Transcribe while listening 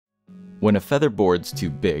When a feather board's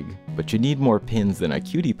too big, but you need more pins than a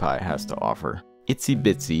QT Py has to offer, Itsy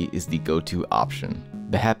Bitsy is the go-to option,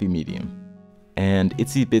 the happy medium. And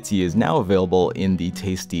Itsy Bitsy is now available in the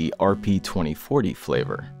tasty RP2040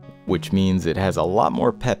 flavor, which means it has a lot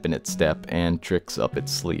more pep in its step and tricks up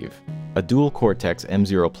its sleeve. A dual Cortex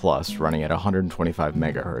M0 Plus running at 125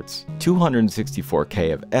 MHz,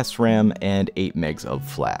 264K of SRAM, and 8 megs of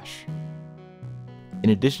flash. In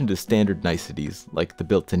addition to standard niceties like the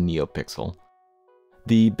built-in NeoPixel,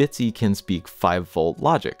 the Bitsy can speak 5-volt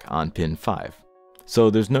logic on pin 5, so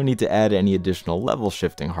there's no need to add any additional level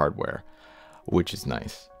shifting hardware, which is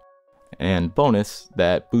nice. And bonus,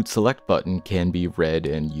 that boot select button can be read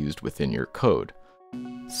and used within your code.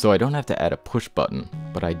 So I don't have to add a push button,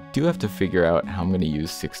 but I do have to figure out how I'm going to use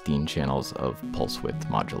 16 channels of pulse width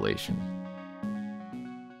modulation.